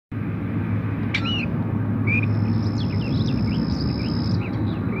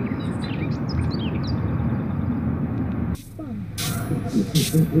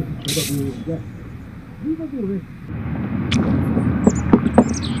Grandma,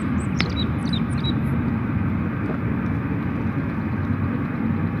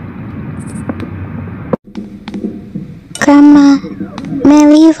 may I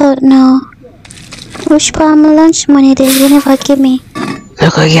leave out now? Which part of my lunch money did you never give me?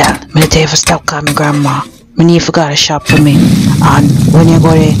 Look girl, me tell you to stop calling me grandma. Me need to go to shop for me. And when you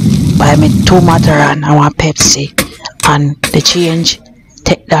go there, buy me 2 Mataran and 1 Pepsi. And the change,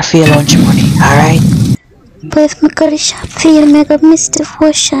 take that for your lunch money, alright? But if I go to shop for you, I go miss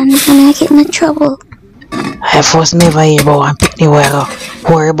devotion and I get in trouble. I first never hear about one picnic where I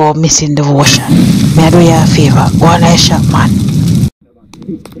go worry about missing devotion. May I do you a favor? Go on to shop, man.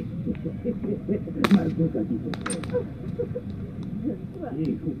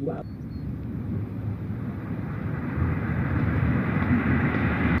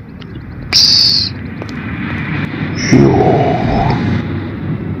 Yo,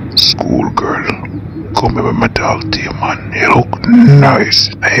 school girl, come here with my dog to you, man. You look nice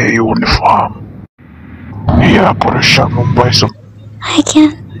in your uniform. Yeah, go to shop and buy some. I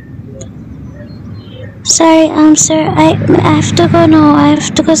can't. Sorry, sir, I have to go now. I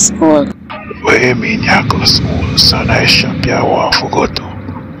have to go to school. What do you mean you go to school? Son, I shop you want to go to.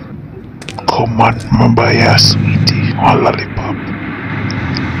 Come on, I'm buy you a sweetie or lollipop.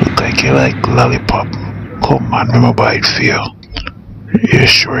 Look like you like lollipop. Come on, I'm buy it for you. You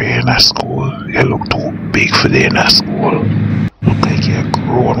sure you're in a school? You look too big for the in a school. Look like you're a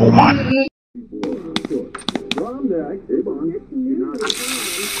grown woman.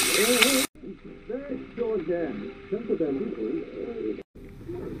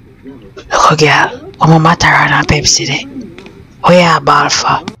 Look girl, I'm a Mataran and Pepsi there. What you ball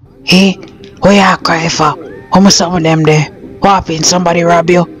for? Hey, what you cry for? How much some of them there? What happened? Somebody rob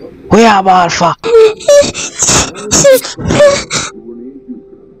you? What you ball for?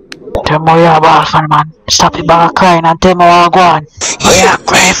 Tell me what you ball for, man. Stop your bag of crying and tell me what you go on. What you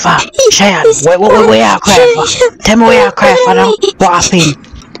cry for? Cheyenne, what you cry for? Tell me what you cry for now. What happened?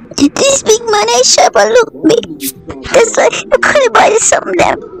 This big man ain't shop and look big. That's why I couldn't buy some of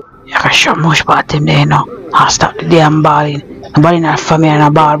them. You can shop much about them there now. I'll stop the damn balling. Nobody not for me and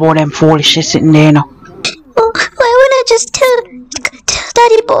a ball about them foolish shit sitting there now. Oh, why wouldn't I just tell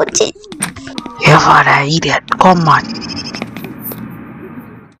Daddy about it? Your father idiot. Come on.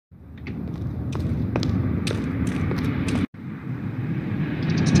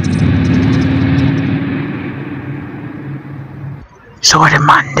 So what the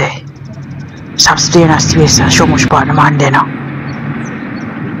man there? Stop staying at space and show much about the man there now.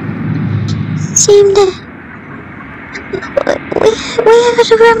 Seem there. Where is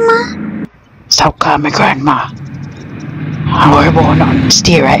your grandma? Stop calling me grandma. I worry about nothing.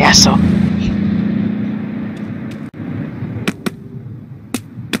 Stay right here, so.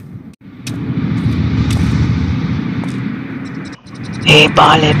 Hey,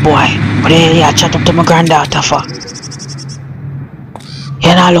 ballhead boy. What the hell you chat up to my granddaughter for?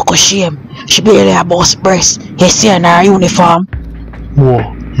 You not look ashamed. She barely a bust breast. You see her in her uniform.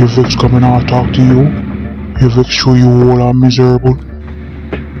 What? You vex coming out talk to you? You vex show you all are miserable?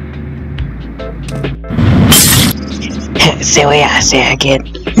 Say what you say again.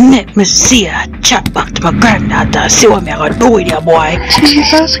 Let me see her chat back to my granddaughter. See what me gonna do with you, boy.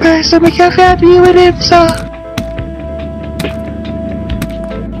 Jesus Christ, I make you happy with him, sir.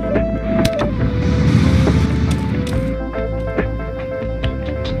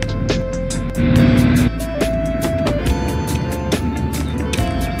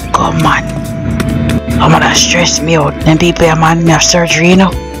 Come on. I'm gonna stress me out. Them people a man me have surgery, you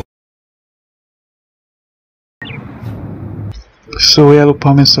know. So you look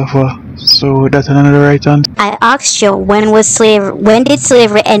for me suffer. So that's another right hand. I asked you when did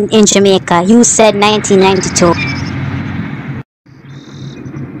slavery end in Jamaica? You said 1992.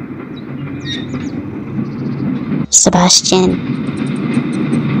 Sebastian.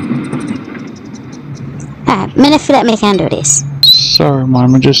 Alright, I feel like I can do this. Sorry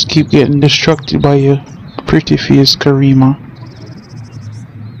man, I just keep getting distracted by your pretty face, Karima.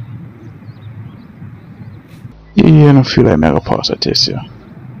 You don't feel like I'm gonna pass a test, yeah?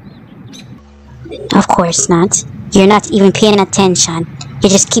 Of course not. You're not even paying attention. You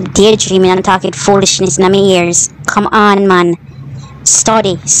just keep daydreaming and talking foolishness in my ears. Come on, man.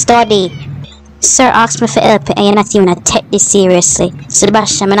 Study. Sir asked me for help and you're not even gonna take this seriously.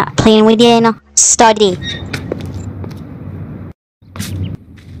 Sebastian, I'm not playing with you, you know. Study.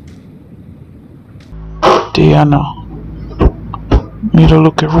 Diana, need to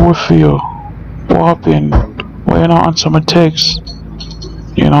look at road for you. What happened? Why you not answer my text?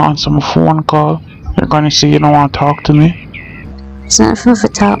 You not answer my phone call? You're gonna say you don't want to talk to me? It's not for me to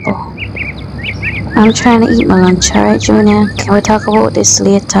talk about. I'm trying to eat my lunch, alright, Junior? Can we talk about this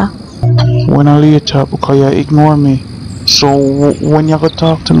later? When I later, because you ignore me. So when you go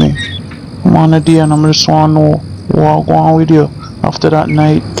talk to me, I'm on a day and I just want to know what's going on with you after that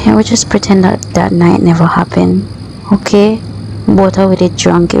night. Can we just pretend that that night never happened? Okay? Both of we did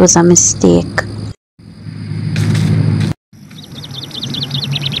drunk, it was a mistake.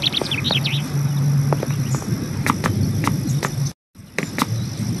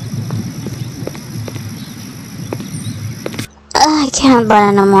 I can't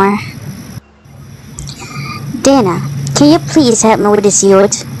bother no more. Dana, can you please help me with this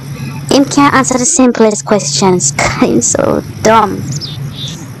youth? Him can't answer the simplest questions. God, he's so dumb.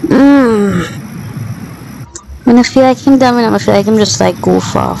 When I feel like him dumb and I feel like him just like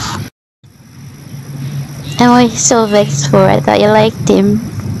goof off. And why are you so vexed for? I thought you liked him.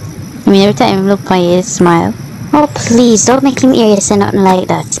 I mean, every time I look at you, smile. Oh please, don't make him hear you say nothing like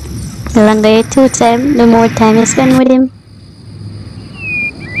that. The longer you two time, the more time you spend with him.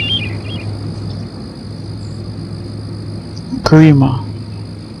 Karima,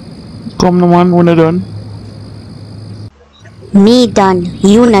 come no man when you're done. Me done,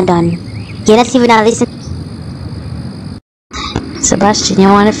 you not done. You're not even gonna listen. Sebastian, you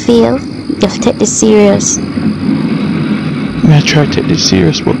wanna feel? You have to take this serious. I try to take this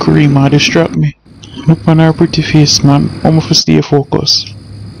serious, but Karima distract me. Look on her pretty face, man. I'm going to stay focused.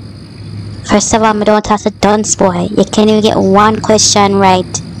 First of all, I don't have to dunce, boy. You can't even get one question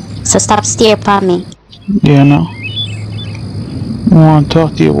right. So stop staring at me. Yeah, no. I want to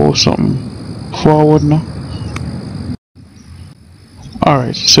talk to you about something. Forward now.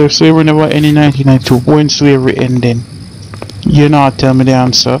 Alright, so if slavery never ended in 1992, when slavery ended? You not tell me the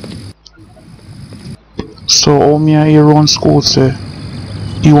answer. So how me and you run school say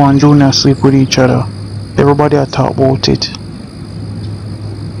you and Junior sleep with each other. Everybody a talk about it.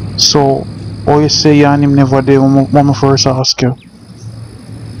 So how you say you and him never there when I first ask you?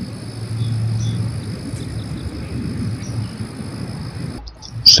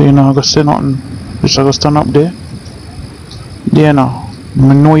 So you not gonna say nothing. Just gonna stand up there. There now.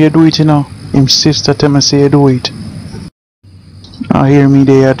 I know you do it, you know. Him sister tell me say you do it. I hear me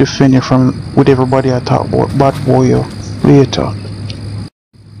there defend you from with everybody I talk about. Bad boy you. Later.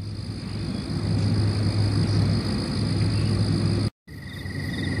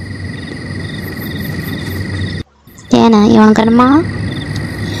 Diana, you wanna go to mall?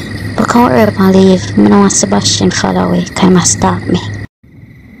 But can't early my leave. I don't want Sebastian follow away. Kind of stop me.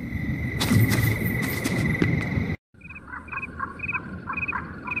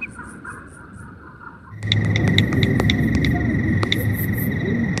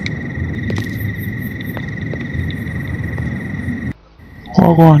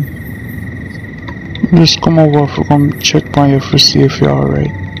 Hold on. Just come over to come check on you to see if you're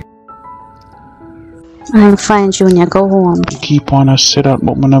alright. I'm fine, Junior. Go home. You keep on say that,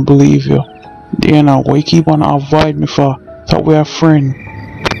 but I believe you. Diana, why you keep on avoid me for? That we're a friend.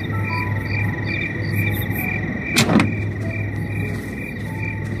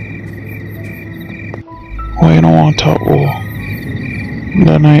 Why you don't want to talk about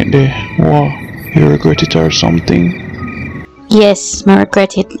that night there? What? You regret it or something? Yes, I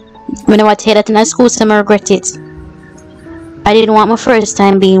regret it. When I was that in school, so I regret it. I didn't want my first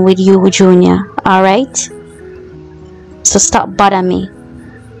time being with you, Junior. Alright? So stop bothering me.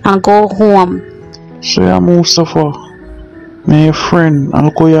 And go home. So you're Mustafa. Me your friend, and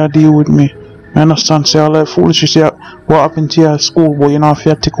look how you deal with me. I understand, say all that foolish, you say what happened to you at school, but you know if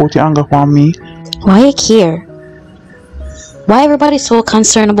you take out your anger on me. Why you care? Why everybody so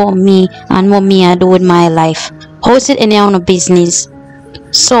concerned about me and what me I do with my life? How is it any of your business?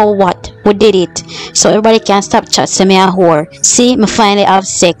 So what? We did it. So everybody can stop chatting me a whore. See, me finally have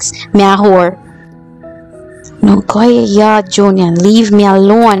sex. Me a whore. No, go your yard, Junior. Leave me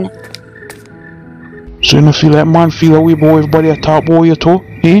alone. So you don't feel like man feel away about everybody I talk about you too?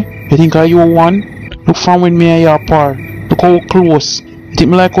 Eh? You think I you one? Look from with me and your par. Look how close. You think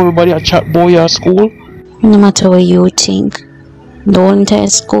me like everybody I chat about you at school? No matter what you think. The whole entire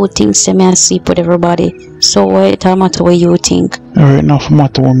school thinks me I sleep with everybody. So why it don't matter what you think? Alright, enough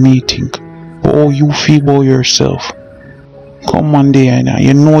matter what me think. But how you feel about yourself. Come on there now.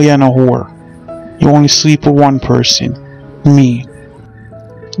 You know you're not a whore. You only sleep with one person. Me.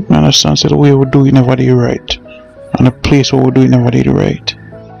 You understand? So the way we do it never did right. And the place where we do it never did right.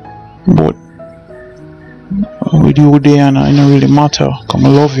 But with you Diana, it don't really matter. Come I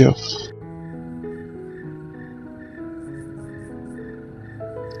love you.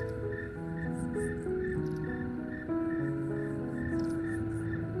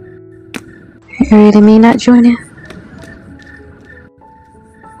 You really mean that, Junior?